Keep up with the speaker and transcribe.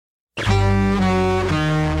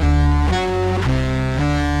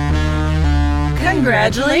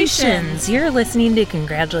Congratulations! You're listening to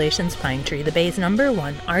Congratulations Pine Tree, the Bay's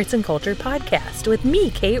 #1 arts and culture podcast with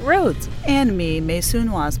me, Kate Rhodes. And me, Maysoon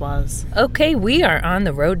Wazwaz. Okay, we are on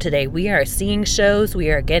the road today. We are seeing shows,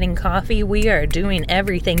 we are getting coffee, we are doing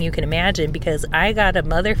everything you can imagine because I got a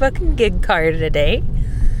motherfucking gig card today.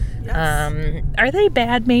 Yes. Are they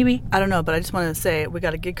bad, maybe? I don't know, but I just wanted to say we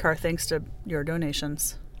got a gig card thanks to your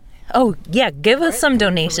donations. Oh, yeah, give us some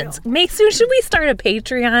donations. Maysoon, should we start a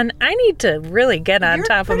Patreon? I need to really get on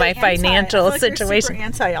top of my financial situation. You're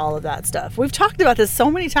super anti all of that stuff. We've talked about this so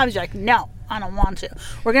many times. You're like, no, I don't want to.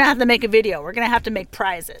 We're going to have to make a video. We're going to have to make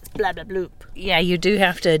prizes. Blah, blah, bloop. Yeah, you do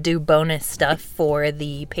have to do bonus stuff for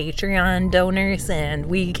the Patreon donors, and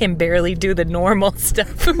we can barely do the normal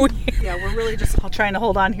stuff. Yeah, we're really just trying to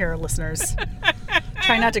hold on here, listeners.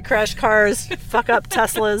 Try not to crash cars, fuck up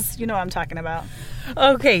Teslas. You know what I'm talking about.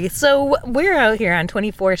 Okay, so we're out here on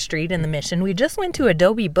 24th Street in the Mission. We just went to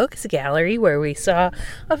Adobe Books Gallery where we saw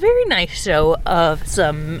a very nice show of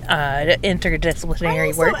some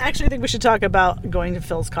interdisciplinary work. I actually think we should talk about going to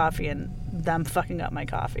Phil's Coffee and them fucking up my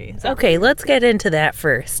coffee. Okay, let's get into that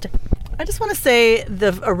first. I just want to say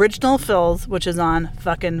the original Phil's, which is on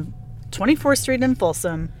fucking 24th Street in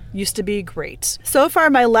Folsom, used to be great. So far,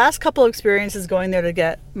 my last couple of experiences going there to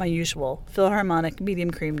get my usual Philharmonic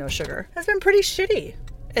medium cream, no sugar, has been pretty shitty.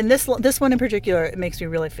 And this one in particular, it makes me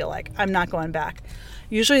really feel like I'm not going back.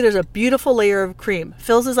 Usually there's a beautiful layer of cream.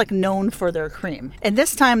 Phil's is like known for their cream. And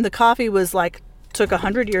this time the coffee was like, took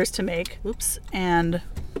 100 years to make. Oops. And,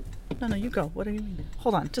 no, you go. What do you mean?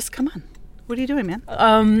 Hold on. Just come on. What are you doing,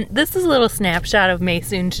 man? This is a little snapshot of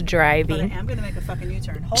Maysoon's driving. But I am going to make a fucking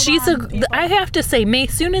U-turn. I have to say,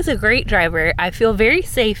 Maysoon is a great driver. I feel very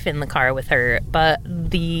safe in the car with her, but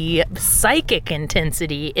the psychic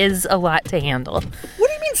intensity is a lot to handle. What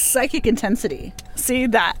do you mean psychic intensity? See,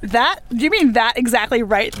 that, do you mean that exactly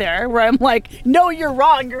right there, where I'm like, no, you're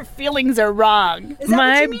wrong, your feelings are wrong.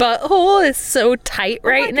 My butthole is so tight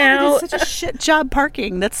right now. It's such a shit job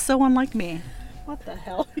parking. That's so unlike me. What the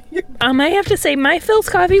hell? I have to say, my Phil's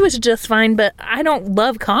coffee was just fine, but I don't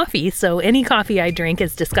love coffee, so any coffee I drink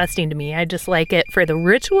is disgusting to me. I just like it for the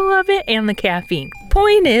ritual of it and the caffeine.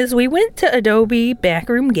 Point is, we went to Adobe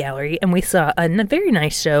Backroom Gallery, and we saw a very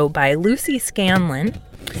nice show by Lucy Scanlon.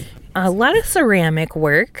 A lot of ceramic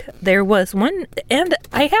work. There was one, and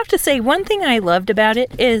I have to say, one thing I loved about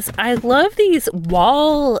it is I love these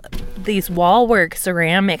wall work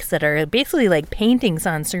ceramics that are basically like paintings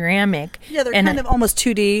on ceramic. Yeah, they're kind of almost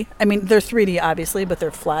 2D. I mean, they're 3D obviously, but they're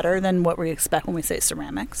flatter than what we expect when we say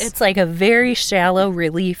ceramics. It's like a very shallow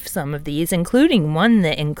relief, some of these, including one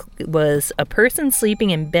that was a person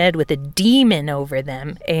sleeping in bed with a demon over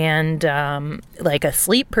them, and like a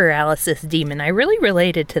sleep paralysis demon. I really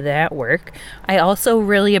related to that work. I also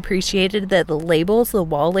really appreciated that the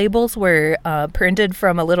wall labels were printed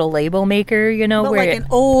from a little label maker, but like an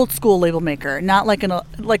old school label maker, not like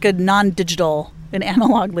a non-digital, an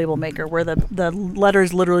analog label maker where the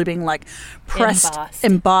letters literally being like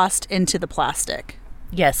embossed into the plastic.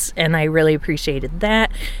 Yes, and I really appreciated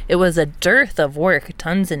that. It was a dearth of work,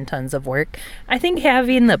 tons and tons of work. I think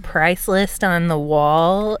having the price list on the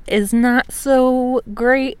wall is not so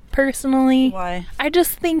great, personally. Why? I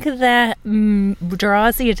just think that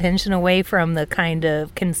draws the attention away from the kind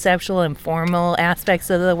of conceptual and formal aspects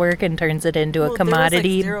of the work and turns it into a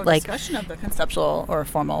commodity. There was zero discussion of the conceptual or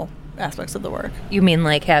formal aspects of the work. You mean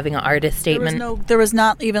like having an artist statement? There was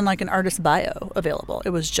not even like an artist bio available. It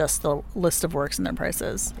was just the list of works and their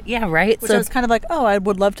prices. Yeah, right. Which I was kind of like, I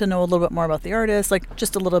would love to know a little bit more about the artist, like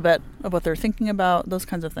just a little bit of what they're thinking about, those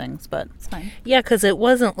kinds of things, but it's fine. Yeah, because it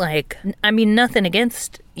wasn't like, nothing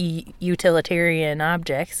against utilitarian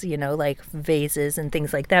objects, like vases and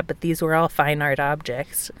things like that, but these were all fine art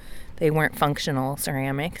objects. They weren't functional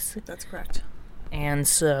ceramics. That's correct. And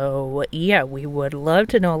so, yeah, we would love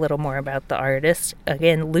to know a little more about the artist.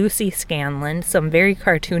 Again, Lucy Scanlon, some very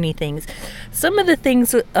cartoony things. Some of the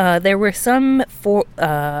things, there were some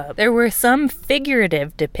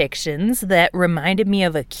figurative depictions that reminded me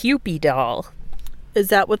of a Cupid doll. Is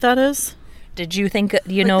that what that is? Did you think,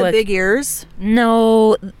 the big ears?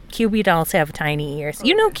 No, Cupid dolls have tiny ears. Okay.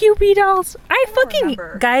 You know Cupid dolls? I fucking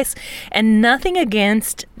remember. Guys, and nothing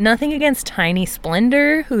against Tiny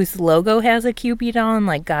Splendor, whose logo has a Cupid doll, and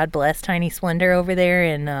like God bless Tiny Splendor over there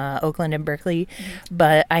in Oakland and Berkeley. Mm-hmm.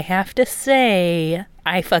 But I have to say,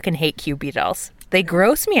 I fucking hate Cupid dolls. They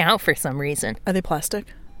gross me out for some reason. Are they plastic?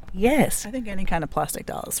 Yes. I think any kind of plastic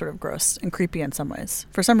doll is sort of gross and creepy in some ways,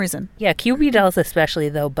 for some reason. Yeah, Cupid dolls especially,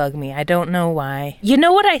 though, bug me. I don't know why. You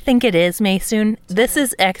know what I think it is, Maysoon? This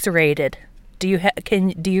is X-rated. Do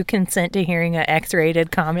you consent to hearing an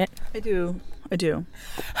X-rated comment? I do.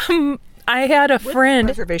 I had a friend.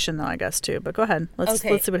 Reservation though, I guess too. But go ahead. Let's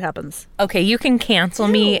see what happens. Okay, you can cancel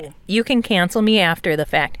me. Ew. You can cancel me after the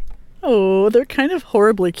fact. Oh, they're kind of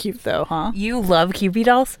horribly cute though, huh? You love Cupid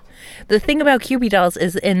dolls? The thing about Cupid dolls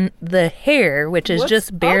is in the hair, which is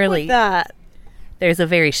just barely. What's up with that? There's a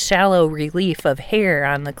very shallow relief of hair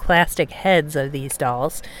on the plastic heads of these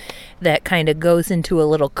dolls that kind of goes into a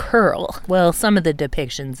little curl. Well, some of the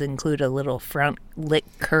depictions include a little front lip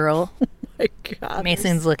curl. My God,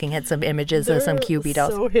 Mason's looking at some images of some Cupid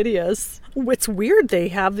dolls. So hideous. It's weird. They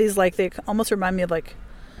have these they almost remind me of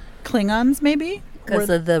Klingons, maybe.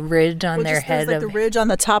 Because of the ridge on their head. There's the ridge on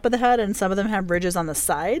the top of the head, and some of them have ridges on the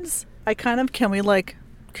sides.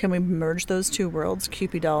 Can we merge those two worlds,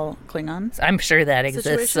 Cupid doll, Klingons? I'm sure that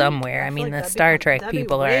exists somewhere. I mean, the Star Trek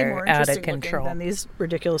people are out of control. Than these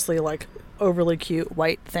ridiculously overly cute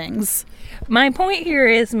white things. My point here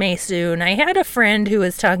is, Maysoon, I had a friend who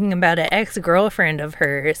was talking about an ex-girlfriend of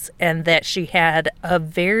hers, and that she had a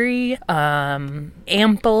very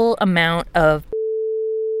ample amount of.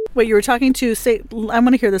 Wait, you were talking to, I want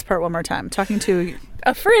to hear this part one more time. Talking to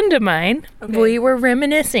a friend of mine. Okay. We were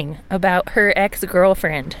reminiscing about her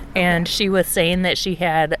ex-girlfriend, and she was saying that she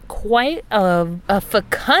had quite a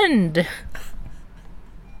fecund.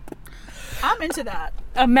 I'm into that.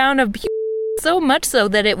 Amount of so much so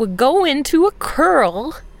that it would go into a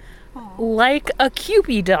curl like a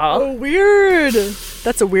Cupid doll. Oh, weird.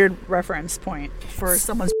 That's a weird reference point for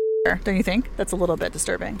someone's don't you think? That's a little bit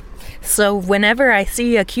disturbing. So whenever I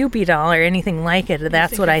see a Cupid doll or anything like it,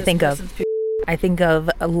 that's what I think of. I think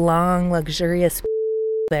of a long, luxurious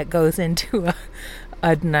that goes into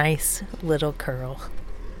a nice little curl.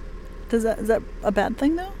 Is that a bad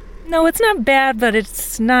thing, though? No, it's not bad, but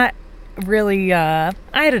it's not really, I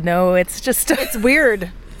don't know, it's just. It's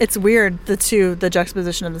weird. It's weird, the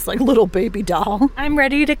juxtaposition of this, little baby doll. I'm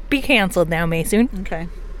ready to be canceled now, Maysoon. Okay.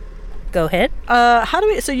 Go ahead.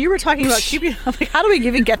 So you were talking about Cupid. I'm like, how do we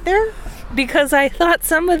even get there? Because I thought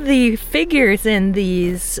some of the figures in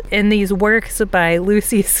these works by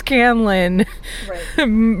Lucy Scanlon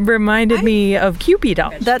reminded me of Cupid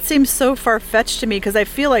dolls. That seems so far-fetched to me because I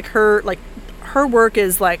feel like her work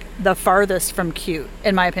is the farthest from cute,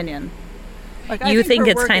 in my opinion. You think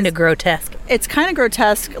it's kind of grotesque? It's kind of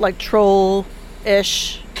grotesque,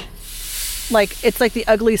 troll-ish. It's the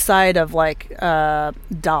ugly side of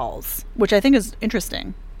dolls, which I think is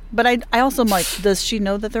interesting. But I also does she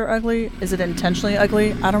know that they're ugly? Is it intentionally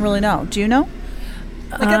ugly? I don't really know. Do you know?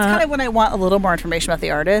 That's kind of when I want a little more information about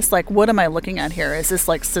the artist. What am I looking at here? Is this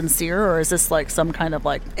sincere, or is this some kind of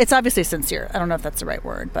it's obviously sincere. I don't know if that's the right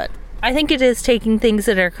word, but I think it is taking things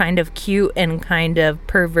that are kind of cute and kind of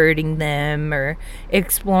perverting them or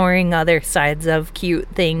exploring other sides of cute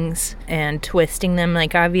things and twisting them.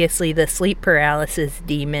 Obviously the sleep paralysis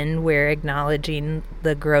demon, we're acknowledging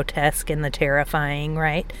the grotesque and the terrifying,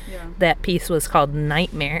 right? Yeah. That piece was called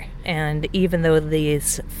Nightmare. And even though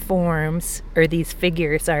these forms or these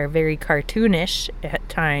figures are very cartoonish at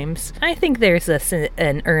times, I think there's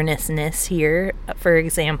an earnestness here. For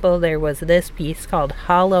example, there was this piece called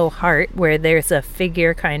Hollow Heart, where there's a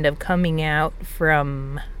figure kind of coming out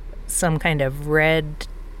from some kind of red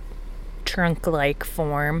trunk-like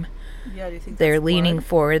form. Yeah, do you think they're leaning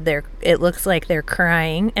forward? It looks like they're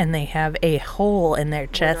crying, and they have a hole in their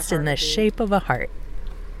chest in the shape of a heart.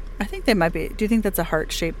 I think they might be. Do you think that's a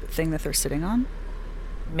heart-shaped thing that they're sitting on?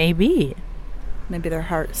 Maybe. Maybe their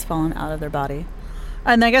heart's fallen out of their body.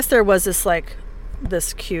 And I guess there was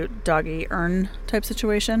this cute doggy urn type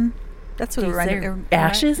situation. That's what it reminded me.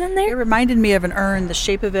 Ashes in there? It reminded me of an urn, the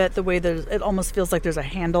shape of it, the way it almost feels like there's a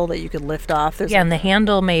handle that you could lift off. And the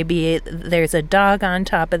handle there's a dog on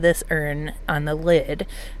top of this urn on the lid,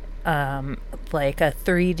 like a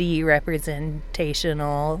 3D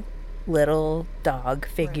representational little dog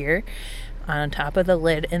figure on top of the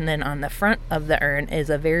lid, and then on the front of the urn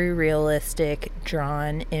is a very realistic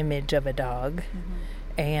drawn image of a dog. Mm-hmm.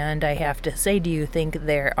 And I have to say, do you think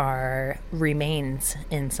there are remains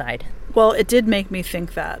inside? Well, it did make me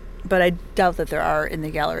think that, but I doubt that there are in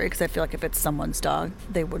the gallery, because I feel like if it's someone's dog,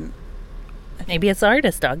 they wouldn't. Maybe it's the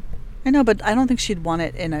artist's dog. I know, but I don't think she'd want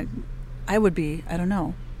it I would be, I don't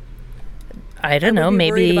know. I don't know,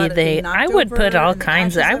 maybe I would put all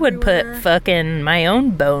kinds of, I would put fucking my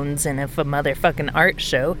own bones in a motherfucking art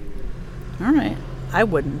show. All right. I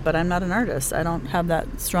wouldn't, but I'm not an artist. I don't have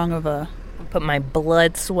that strong of a... Put my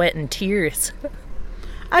blood, sweat, and tears.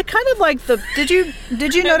 I kind of like did you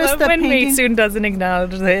notice the when painting? Maysoon doesn't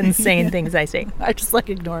acknowledge the insane things I say. I just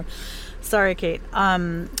ignore. Sorry, Kate.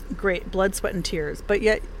 Great. Blood, sweat, and tears. But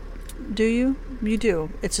yet, do you? You do.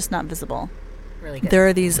 It's just not visible. Really good.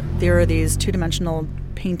 There are these two-dimensional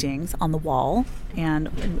paintings on the wall,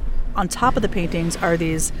 and on top of the paintings are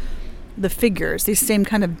the figures, these same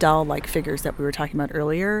kind of doll-like figures that we were talking about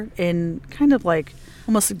earlier, in kind of like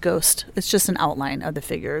almost a ghost. It's just an outline of the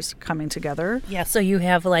figures coming together. Yeah, so you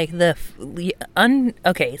have like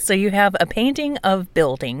so you have a painting of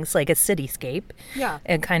buildings, like a cityscape. Yeah.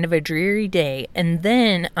 And kind of a dreary day. And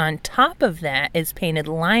then on top of that is painted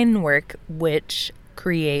line work, which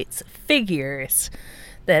creates figures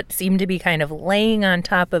that seem to be kind of laying on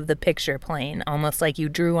top of the picture plane, almost like you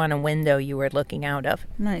drew on a window you were looking out of.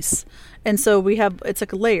 Nice. And so it's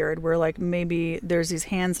like layered, where like maybe there's these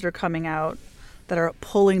hands that are coming out that are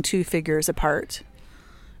pulling two figures apart.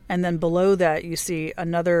 And then below that you see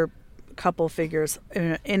another couple figures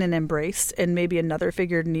in an embrace, and maybe another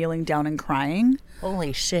figure kneeling down and crying.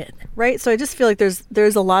 Holy shit. Right? So I just feel like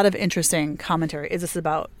there's a lot of interesting commentary. Is this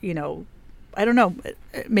about, I don't know,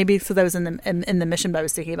 maybe so that was in the mission, but I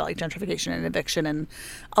was thinking about like gentrification and eviction and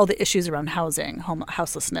all the issues around housing,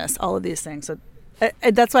 houselessness, all of these things. So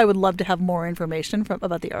that's why I would love to have more information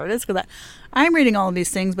about the artist, because I'm reading all of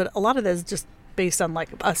these things, but a lot of this is just based on like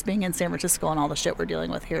us being in San Francisco and all the shit we're dealing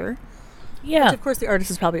with here. Yeah. Which of course the artist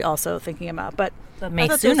is probably also thinking about, but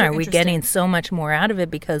soon are we getting so much more out of it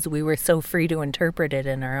because we were so free to interpret it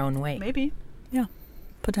in our own way? Maybe. Yeah.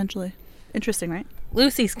 Potentially. Interesting, right?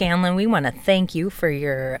 Lucy Scanlon, we want to thank you for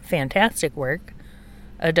your fantastic work.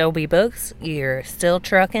 Adobe Books, you're still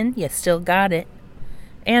trucking. You still got it.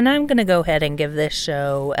 And I'm going to go ahead and give this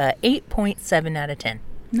show a 8.7 out of 10.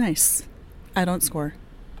 Nice. I don't score.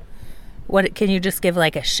 What can you just give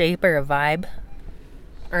like a shape or a vibe?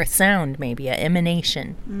 Or a sound, maybe, an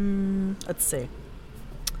emanation? Let's see.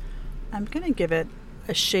 I'm going to give it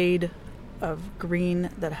a shade of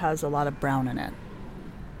green that has a lot of brown in it.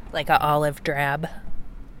 Like an olive drab?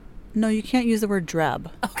 No, you can't use the word drab.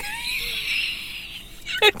 Okay.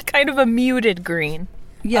 Kind of a muted green.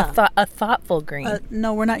 Yeah. A thoughtful green.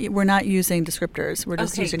 No, we're not using descriptors. We're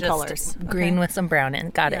just using colors. Green with some brown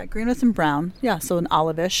in. Got Yeah, it. green with some brown. Yeah, so an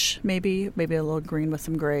olive-ish, maybe a little green with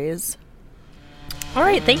some grays. All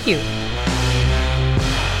right, thank you.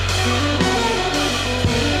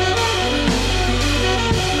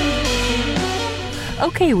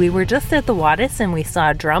 Okay, we were just at the Wattis and we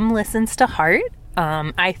saw Drum Listens to Heart.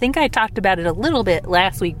 I think I talked about it a little bit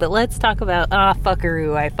last week, but let's talk about,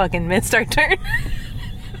 fuckaroo, I fucking missed our turn.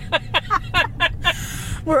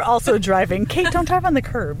 We're also driving. Kate, don't drive on the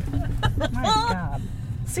curb. My God.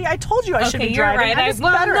 See, I told you I should be driving. You're right. I'm just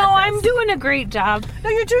better at this. I'm doing a great job. No,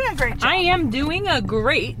 you're doing a great job. I am doing a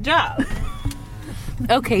great job.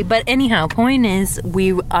 Okay, but anyhow, point is,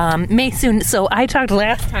 we may soon. So I talked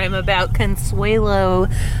last time about Consuelo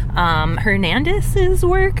Hernandez's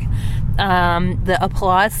work, the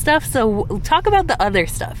applause stuff. So talk about the other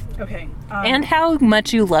stuff. Okay. And how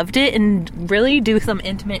much you loved it, and really do some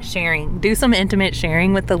intimate sharing. Do some intimate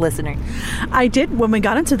sharing with the listener. I did when we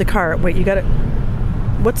got into the car. Wait, you got to.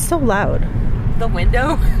 What's so loud? The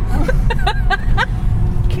window.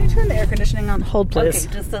 Can you turn the air conditioning on? Hold, please.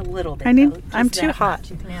 Okay, just a little bit. I'm too hot.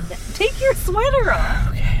 You can have that. Take your sweater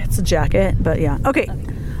off. Okay, it's a jacket, but yeah. Okay.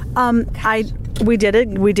 We did it.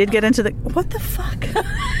 We did get into the. What the fuck?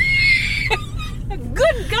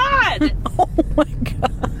 Good God! Oh my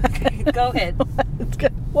God. Okay, go ahead.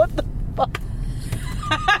 What the fuck?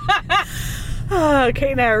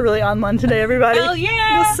 Kate and I are really on one today, everybody. Hell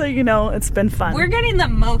yeah! Just so you know, it's been fun. We're getting the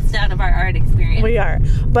most out of our art experience. We are.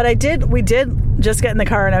 But we did just get in the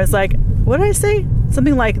car and I was like, what did I say?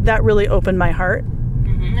 Something like, that really opened my heart.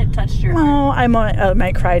 Mm-hmm, it touched your heart. Oh, I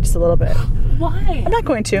might cry just a little bit. Why? I'm not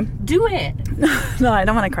going to. Do it. No, I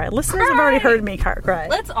don't want to cry. Listeners have already heard me cry.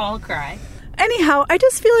 Let's all cry. Anyhow, I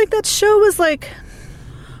just feel like that show was like,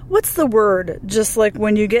 what's the word? Just like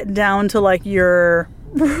when you get down to like your,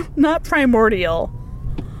 not primordial.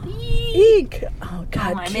 Eek. Oh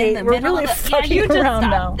God, I'm Kate, in the we're middle really of fucking you just around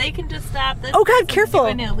stop. now. They can just stop this. Oh God, careful.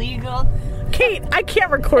 Doing illegal. Kate, I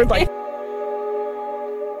can't record like.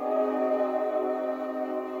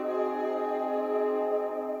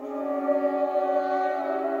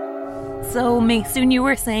 So, Maysoon, you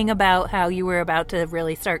were saying about how you were about to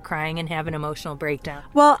really start crying and have an emotional breakdown.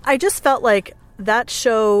 Well, I just felt like that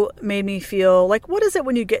show made me feel like, what is it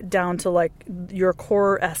when you get down to like your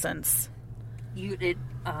core essence? You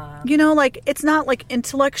know, like it's not like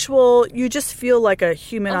intellectual. You just feel like a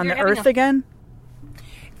human on the earth again.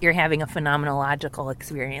 You're having a phenomenological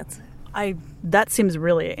experience. That seems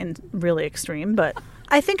really extreme, but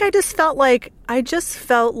I think I just felt like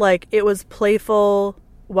it was playful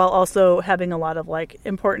while also having a lot of like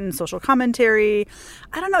important social commentary.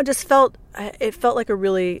 I don't know, it felt like a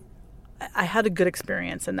really I had a good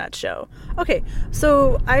experience in that show. Okay,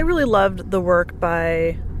 so I really loved the work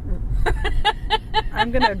by...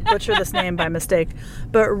 I'm going to butcher this name by mistake,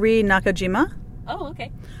 but Rie Nakajima. Oh,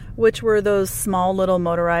 okay. Which were those small little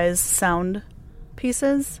motorized sound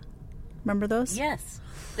pieces. Remember those? Yes.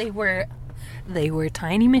 They were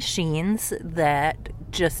tiny machines that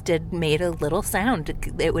just made a little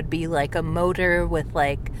sound. It would be like a motor with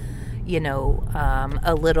like, you know,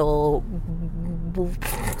 a little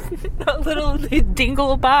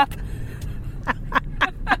dingle bop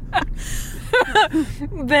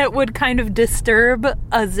that would kind of disturb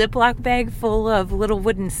a Ziploc bag full of little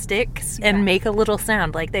wooden sticks and make a little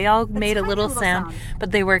sound. Like they all made a little sound,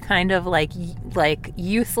 but they were kind of like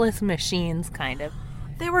useless machines, kind of.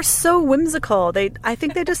 They were so whimsical. I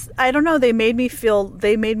think they just, I don't know, they made me feel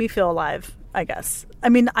alive, I guess. I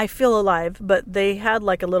mean, I feel alive, but they had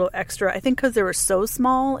like a little extra, I think because they were so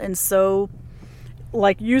small and so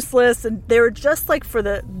like useless, and they were just like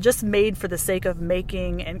just made for the sake of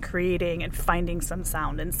making and creating and finding some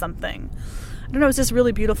sound in something. I don't know, it's just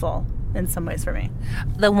really beautiful in some ways for me.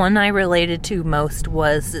 The one I related to most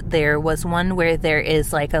was there was one where there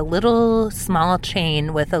is like a little small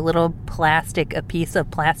chain with a piece of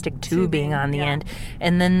plastic tubing on the end,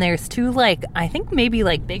 and then there's two like, I think maybe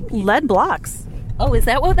like big lead blocks. Oh, is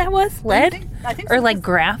that what that was? Lead? I think or so. like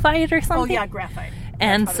graphite or something? Oh yeah, graphite.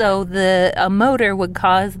 And so a motor would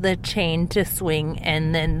cause the chain to swing,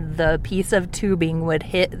 and then the piece of tubing would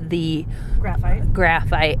hit the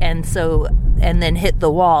graphite, and then hit the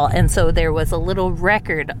wall. And so there was a little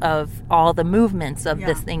record of all the movements of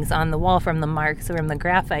these things on the wall from the marks from the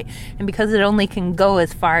graphite. And because it only can go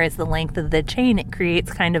as far as the length of the chain, it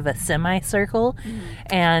creates kind of a semicircle.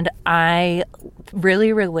 And I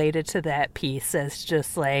really related to that piece as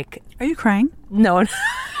just like... Are you crying? No.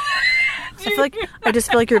 I just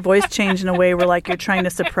feel like your voice changed in a way where like you're trying to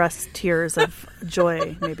suppress tears of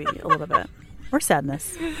joy, maybe a little bit, or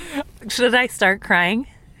sadness. Should I start crying?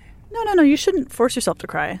 No, you shouldn't force yourself to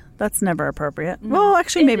cry. That's never appropriate. Well,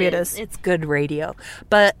 actually, maybe it is. It's good radio.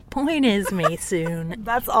 But point is, Maysoon.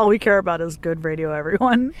 That's all we care about is good radio,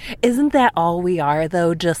 everyone. Isn't that all we are,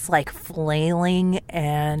 though? Just like flailing,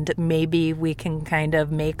 and maybe we can kind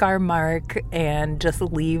of make our mark and just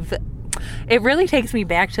leave. It really takes me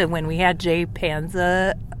back to when we had Jay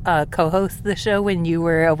Panza co-host the show when you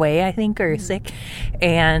were away, I think, or sick.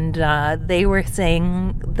 And they were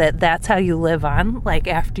saying that that's how you live on. Like,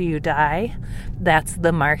 after you die, that's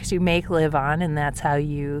the marks you make, live on, and that's how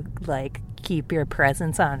you, like, keep your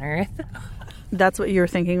presence on Earth. That's what you were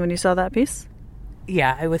thinking when you saw that piece?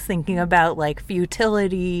 Yeah, I was thinking about, like,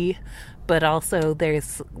 futility, but also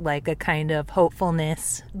there's like a kind of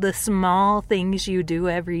hopefulness. The small things you do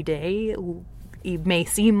every day, it may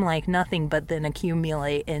seem like nothing, but then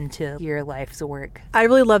accumulate into your life's work. I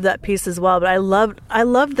really love that piece as well, but I love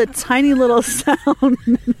the tiny little sound.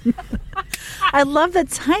 I love the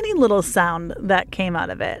tiny little sound that came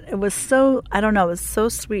out of it. It was so, I don't know, it was so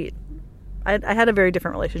sweet. I had a very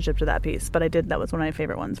different relationship to that piece, but that was one of my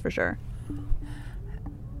favorite ones for sure.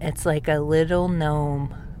 It's like a little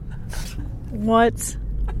gnome. What?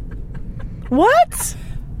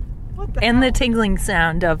 And the tingling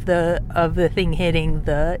sound of the thing hitting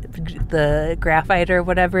the graphite or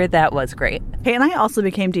whatever, that was great. Hey, and I also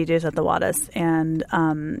became DJs at the Wattis, and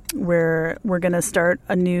we're going to start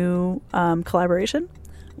a new collaboration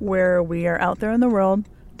where we are out there in the world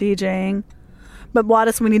DJing. But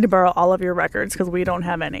Wattis, we need to borrow all of your records because we don't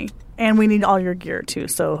have any. And we need all your gear too,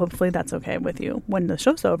 so hopefully that's okay with you. When the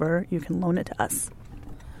show's over, you can loan it to us.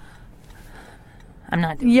 I'm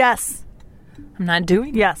not doing Yes. I'm not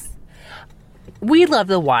doing Yes. We love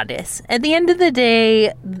the Wattis. At the end of the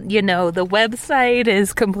day, you know, the website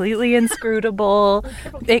is completely inscrutable.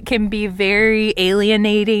 It can be very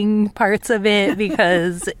alienating, parts of it,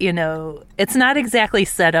 because, you know, it's not exactly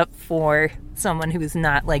set up for someone who's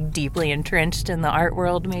not, like, deeply entrenched in the art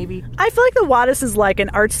world, maybe. I feel like the Wattis is like an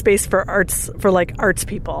art space for arts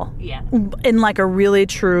people. Yeah. In like a really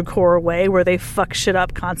true core way where they fuck shit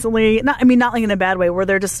up constantly. Not like in a bad way, where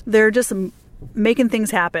they're just making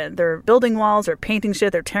things happen. They're building walls, they're painting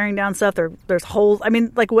shit, they're tearing down stuff, there's holes. I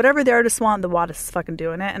mean, like, whatever the artists want, the Wattis is fucking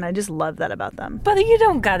doing it, and I just love that about them. But you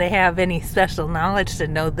don't gotta have any special knowledge to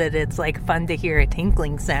know that it's, like, fun to hear a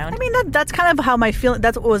tinkling sound. I mean, that's kind of how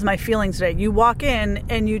that's what was my feeling today. You walk in,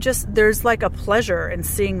 and there's, like, a pleasure in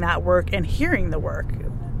seeing that work and hearing the work.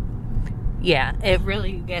 Yeah, it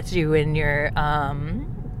really gets you in your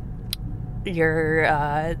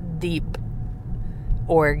deep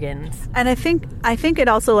organs. And I think it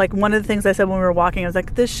also, like, one of the things I said when we were walking, I was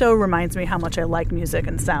like, this show reminds me how much I like music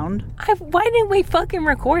and sound. Why didn't we fucking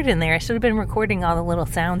record in there? I should have been recording all the little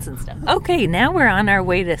sounds and stuff. Okay, now we're on our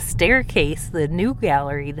way to Staircase, the new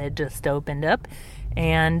gallery that just opened up.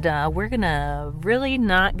 And we're going to really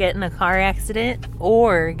not get in a car accident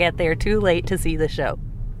or get there too late to see the show.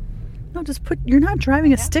 No, you're not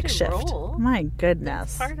driving a stick shift. Roll. My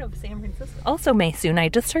goodness. Part of San Francisco. Also, Maysoon, I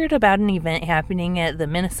just heard about an event happening at the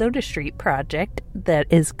Minnesota Street Project that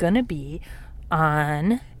is going to be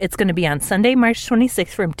on Sunday, March 26th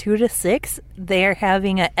from 2 to 6. They're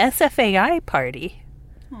having a SFAI party.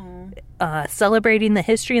 Celebrating the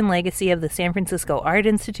history and legacy of the San Francisco Art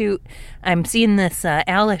Institute. I'm seeing this,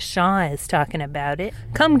 Alice Shaw is talking about it.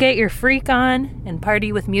 Come get your freak on and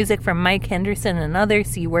party with music from Mike Henderson and others.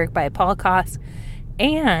 See work by Paul Koss.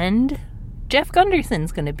 And Jeff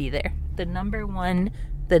Gunderson's going to be there. The number one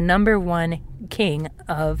king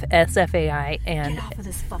of SFAI and Get off of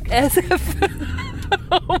this fucking SF.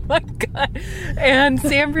 Oh my God. And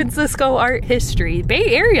San Francisco art history,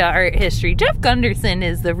 Bay Area art history. Jeff Gunderson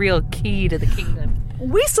is the real key to the kingdom.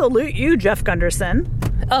 We salute you, Jeff Gunderson.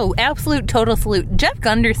 Oh, absolute total salute. Jeff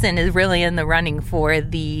Gunderson is really in the running for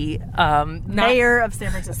the Mayor of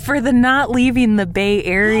San Francisco. For the Not Leaving the Bay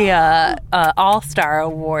Area All-Star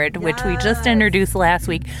Award, which we just introduced last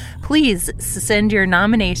week. Please send your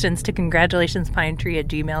nominations to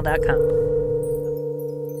congratulationspinetree@gmail.com.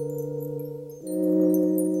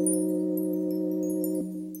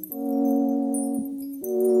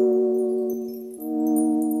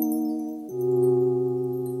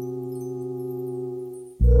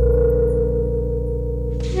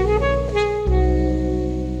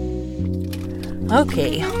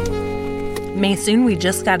 Okay, Maysoon, we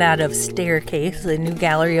just got out of Staircase, the new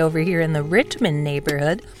gallery over here in the Richmond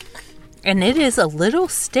neighborhood, and it is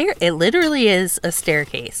it literally is a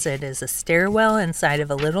staircase. It is a stairwell inside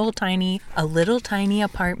of a little tiny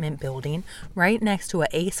apartment building right next to a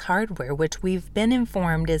Ace Hardware, which we've been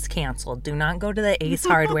informed is canceled. Do not go to the Ace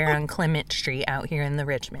Hardware on Clement Street out here in the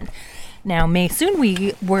Richmond. Now, Maysoon,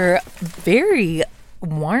 we were very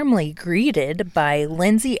warmly greeted by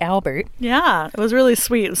Lindsay Albert. Yeah, it was really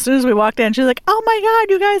sweet. As soon as we walked in, she was like, oh my God,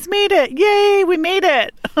 you guys made it. Yay, we made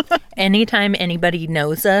it. Anytime anybody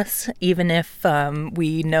knows us, even if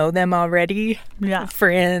we know them already,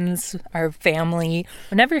 friends, our family,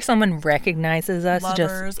 whenever someone recognizes us,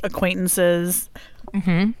 lovers, acquaintances,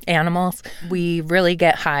 animals, we really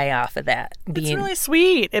get high off of that. It's really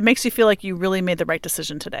sweet. It makes you feel like you really made the right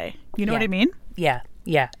decision today. You know what I mean?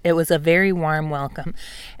 Yeah, it was a very warm welcome.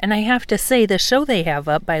 And I have to say, the show they have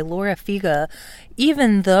up by Laura Figa,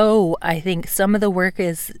 even though I think some of the work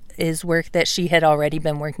is work that she had already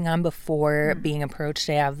been working on before being approached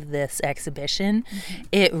to have this exhibition,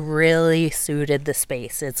 it really suited the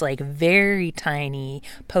space. It's like very tiny,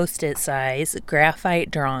 Post-it size, graphite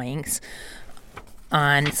drawings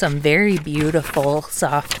on some very beautiful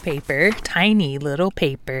soft paper, tiny little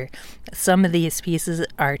paper. Some of these pieces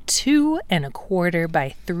are 2 1/4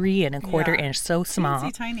 by 3 1/4 inch, so small.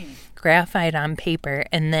 Fancy tiny. Graphite on paper,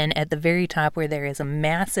 and then at the very top where there is a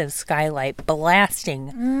massive skylight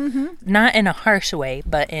blasting, not in a harsh way,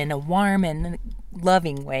 but in a warm and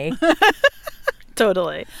loving way.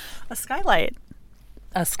 Totally. A skylight.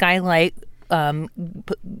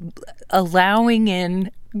 Allowing in...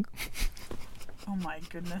 Oh my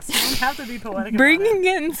goodness. You don't have to be poetic bringing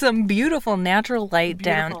in some beautiful natural light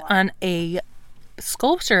down on a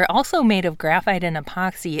sculpture also made of graphite and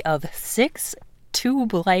epoxy of 6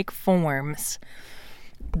 tube-like forms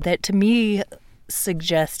that to me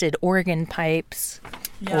suggested organ pipes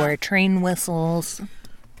or train whistles.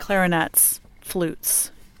 Clarinets,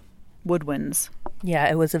 flutes, woodwinds.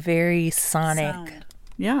 Yeah, it was a very sonic. Sound.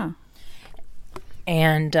 Yeah.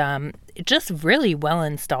 And just really well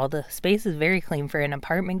installed. The space is very clean for an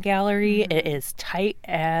apartment gallery. It is tight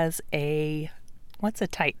as what's a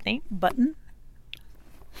tight thing? Button.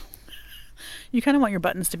 You kind of want your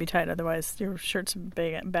buttons to be tight, otherwise your shirt's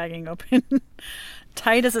bagging open.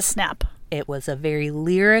 Tight as a snap. It was a very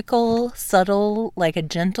lyrical, subtle, like a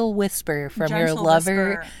gentle whisper from your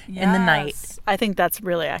lover in the night. I think that's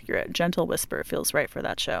really accurate. Gentle whisper feels right for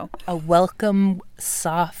that show. A welcome,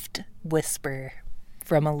 soft whisper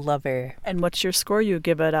from a lover. And what's your score? You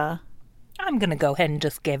give it a... I'm going to go ahead and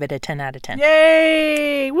just give it a 10 out of 10.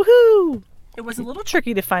 Yay! Woohoo! It was a little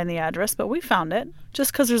tricky to find the address, but we found it.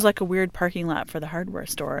 Just because there's like a weird parking lot for the hardware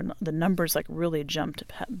store, and the numbers like really jumped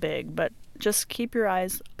big. But just keep your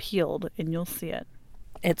eyes peeled, and you'll see it.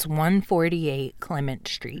 It's 148 Clement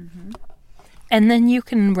Street. And then you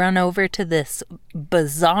can run over to this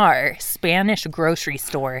bizarre Spanish grocery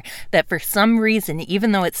store that for some reason,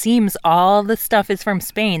 even though it seems all the stuff is from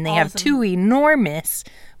Spain, they have two enormous,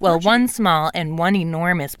 well, one small and one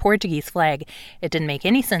enormous Portuguese flag. It didn't make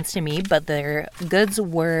any sense to me, but their goods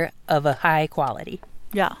were of a high quality.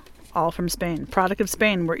 Yeah, all from Spain. Product of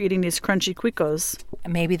Spain. We're eating these crunchy cuicos.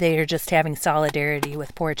 Maybe they are just having solidarity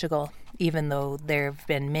with Portugal, even though there have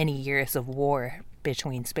been many years of war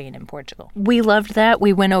between Spain and Portugal. We loved that.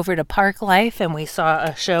 We went over to Park Life and we saw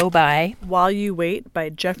a show by While You Wait by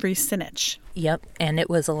Jeffrey Sinich. Yep, and it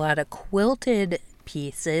was a lot of quilted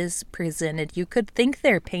pieces presented. You could think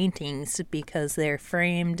they're paintings because they're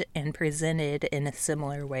framed and presented in a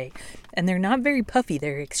similar way. And they're not very puffy.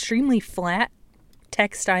 They're extremely flat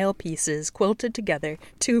textile pieces quilted together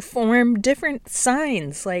to form different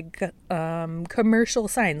signs, like commercial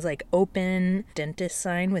signs, like open dentist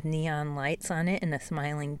sign with neon lights on it and a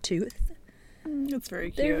smiling tooth. It's very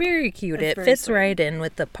cute. They're very cute. It fits right in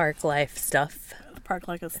with the Park Life stuff. Park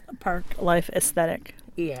Life aesthetic.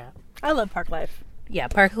 Yeah. I love Park Life. Yeah,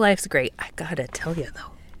 Park Life's great. I gotta tell you,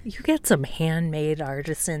 though, you get some handmade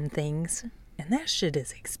artisan things, and that shit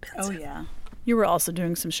is expensive. Oh, yeah. You were also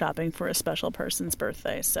doing some shopping for a special person's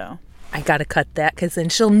birthday, so... I gotta cut that, because then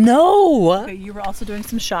she'll know. Okay, you were also doing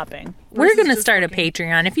some shopping. We're gonna start a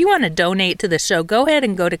Patreon. If you want to donate to the show, go ahead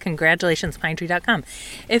and go to congratulationspinetree.com.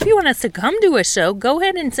 If you want us to come to a show, go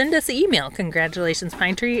ahead and send us an email,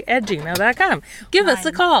 congratulationspinetree@gmail.com. Give us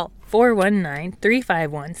a call,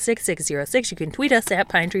 419-351-6606. You can tweet us at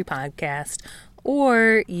Pine Tree Podcast,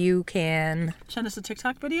 or you can... Send us a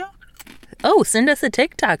TikTok video? Oh, send us a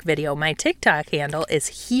TikTok video. My TikTok handle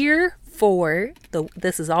is here for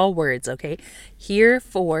this is all words, okay? Here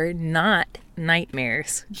for not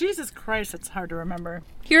nightmares. Jesus Christ, it's hard to remember.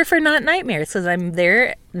 Here for not nightmares, because I'm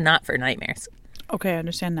there not for nightmares. Okay, I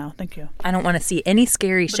understand now. Thank you. I don't want to see any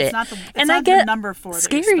scary shit. And I get number 4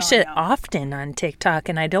 scary shit often on TikTok,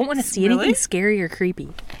 and I don't want to see anything scary or creepy.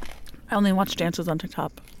 I only watch dances on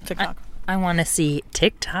TikTok. I want to see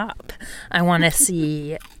TikTok. I want to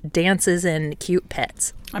see dances and cute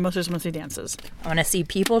pets. I mostly just want to see dances. I want to see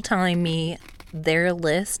people telling me their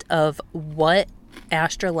list of what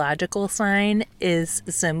astrological sign is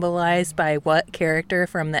symbolized by what character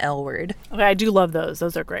from the L Word. Okay, I do love those.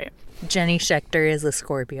 Those are great. Jenny Schechter is a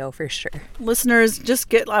Scorpio for sure. Listeners,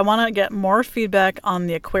 I want to get more feedback on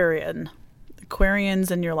the Aquarians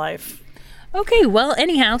in your life. Okay, well,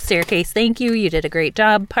 anyhow, Staircase, thank you. You did a great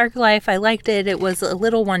job. Park Life, I liked it. It was a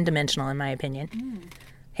little one-dimensional, in my opinion.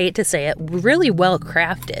 Hate to say it. Really well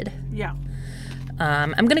crafted. Yeah.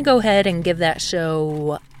 I'm going to go ahead and give that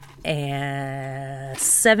show a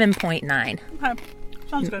 7.9. Okay.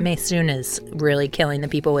 Sounds good. Maysoon is really killing the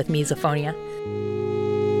people with misophonia.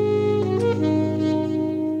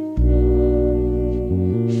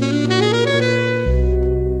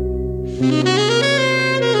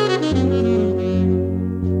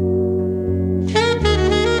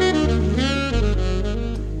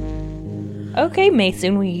 Okay,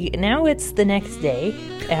 Mason, now it's the next day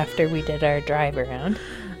after we did our drive around.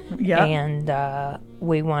 Yeah. And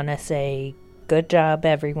we want to say good job,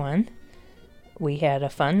 everyone. We had a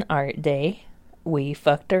fun art day. We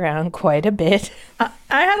fucked around quite a bit. I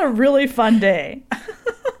had a really fun day.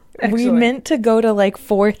 We meant to go to like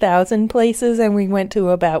 4,000 places, and we went to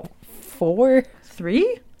about 3?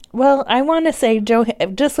 Well, I want to say,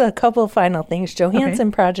 just a couple final things.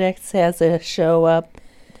 Johansson Projects has a show up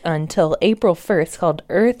until April 1st called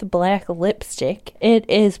Earth Black Lipstick. It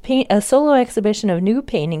is a solo exhibition of new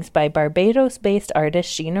paintings by Barbados-based artist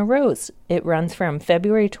Sheena Rose. It runs from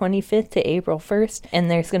February 25th to April 1st, and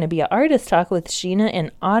there's going to be an artist talk with Sheena and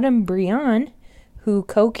Autumn Brion, who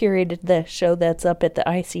co-curated the show that's up at the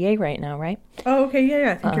ICA right now, right? Oh, okay,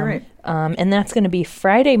 yeah, I think you're right. And that's going to be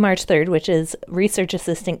Friday, March 3rd, which is research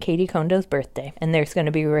assistant Katie Kondo's birthday. And there's going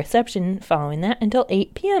to be a reception following that until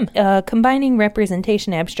 8 p.m. Combining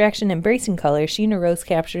representation, abstraction, embracing color, Sheena Rose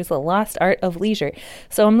captures the lost art of leisure.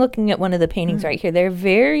 So I'm looking at one of the paintings right here. They're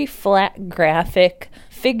very flat, graphic,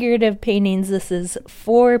 figurative paintings. This is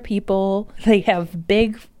 4 people. They have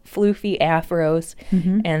big floofy afros,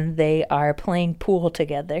 and they are playing pool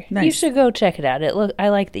together. Nice. You should go check it out. I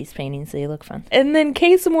like these paintings. They look fun. And then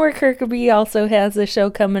Casemore Kirkby also has a show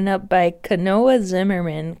coming up by Kanoa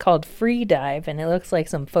Zimmerman called Free Dive, and it looks like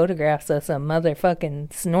some photographs of some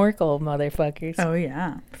motherfucking snorkel motherfuckers. Oh,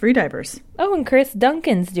 yeah. Free divers. Oh, and Chris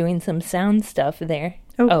Duncan's doing some sound stuff there.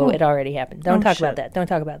 Oh, cool. It already happened. Don't talk about that. Don't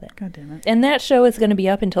talk about that. God damn it. And that show is going to be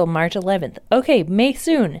up until March 11th. Okay,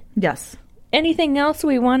 Maysoon. Yes. Anything else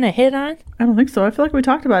we want to hit on? I don't think so. I feel like we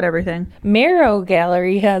talked about everything. Marrow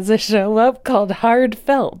Gallery has a show up called Hard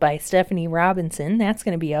Felt by Stephanie Robinson. That's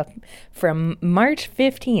going to be up from March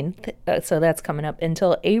 15th, so that's coming up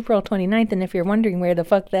until April 29th. And if you're wondering where the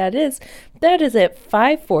fuck that is at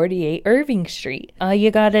 548 Irving Street.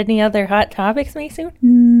 You got any other hot topics, Maysoon?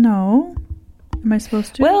 No. Am I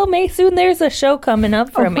supposed to? Well, Maysoon, there's a show coming up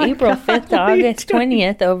from April 5th to August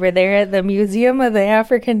 20th over there at the Museum of the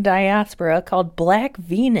African Diaspora called Black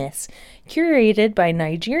Venus, curated by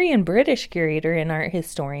Nigerian-British curator and art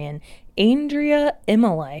historian Andrea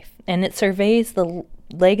Imalife, and it surveys the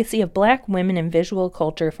legacy of Black women in visual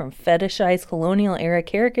culture from fetishized colonial-era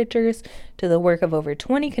caricatures to the work of over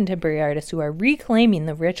 20 contemporary artists who are reclaiming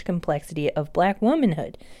the rich complexity of Black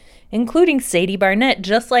womanhood, including Sadie Barnett,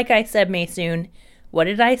 just like I said, Maysoon. What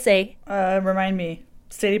did I say? Remind me.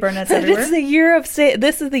 Sadie Barnett's everywhere? This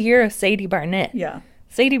is the year of Sadie Barnett. Yeah.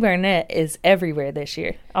 Sadie Barnett is everywhere this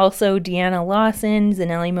year. Also, Deanna Lawson,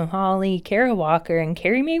 Zanelli Muhali, Kara Walker, and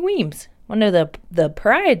Carrie Mae Weems. One of the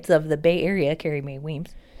prides of the Bay Area, Carrie Mae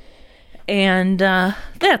Weems. And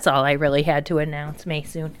that's all I really had to announce,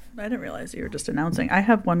 Maysoon. I didn't realize you were just announcing. I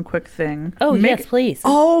have one quick thing. Oh, yes, please.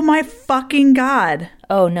 Oh, my fucking God.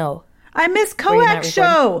 Oh, no. I missed Coax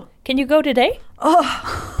show. Can you go today?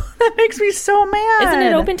 Oh, that makes me so mad. Isn't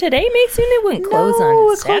it open today, Maysoon? It wouldn't close on Saturday.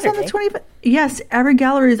 No, it closed on the 20th. Yes, every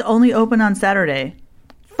gallery is only open on Saturday.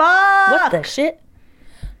 Fuck! What the shit?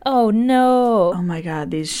 Oh, no. Oh, my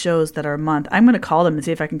God. These shows that are a month. I'm going to call them and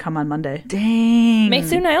see if I can come on Monday. Dang.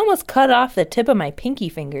 Maysoon, I almost cut off the tip of my pinky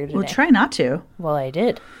finger today. Well, try not to. Well, I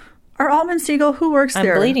did. Are Altman Siegel, who works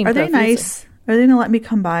there? Bleeding Are they profusely. nice? Are they going to let me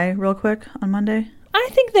come by real quick on Monday? I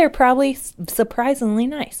think they're probably surprisingly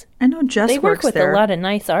nice. I know Jess They work works with there. a lot of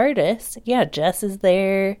nice artists. Yeah, Jess is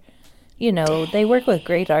there. You know, they work with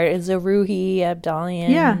great artists. Zaruhi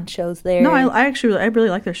Abdalian shows there. No, I really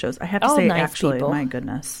like their shows. I have to All say, nice actually, people. my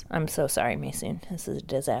goodness. I'm so sorry, Maysoon. This is a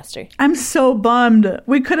disaster. I'm so bummed.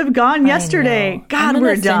 We could have gone yesterday. I know. God, I'm we're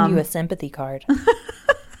gonna dumb. send you a sympathy card.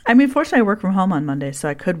 I mean, fortunately, I work from home on Monday, so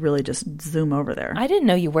I could really just zoom over there. I didn't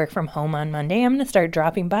know you work from home on Monday. I'm going to start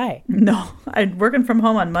dropping by. No, I'm working from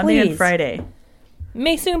home on Monday and Please. Friday.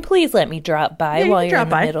 Maysoon, please let me drop by Yeah, you while can you're drop in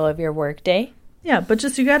the by. middle of your work day. Yeah, but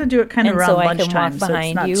just you got to do it kind of And around so I can lunchtime, walk so it's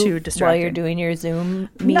behind not you too while distracting. you're doing your Zoom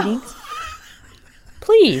meetings.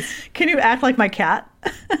 Please. Can you act like my cat?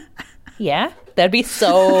 Yeah, that'd be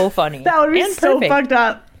so funny. That would be And so perfect. fucked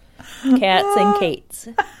up. Cats and Kates.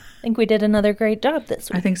 I think we did another great job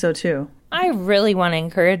this I week. think so too. I really want to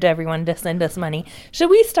encourage everyone to send us money. Should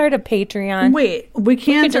we start a Patreon? Wait, we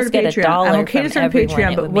can't could start a just get Patreon. $1 I'm okay to from start a everyone.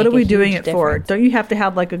 Patreon, It but would what are make we a doing huge it for? difference. Don't you have to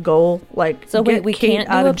have like a goal? Like, So get wait, we Kate can't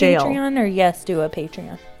out do a of jail? Patreon, or yes, do a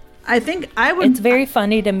Patreon? I think I would. It's very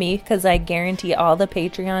funny to me because I guarantee all the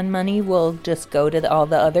Patreon money will just go to all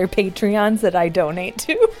the other Patreons that I donate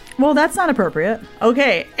to. Well, that's not appropriate.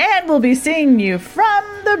 Okay, and we'll be seeing you from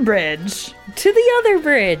the bridge To the other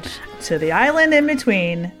bridge. to the island in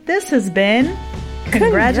between. This has been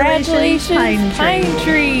Congratulations, Congratulations, Pine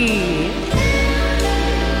Tree. Pine Tree.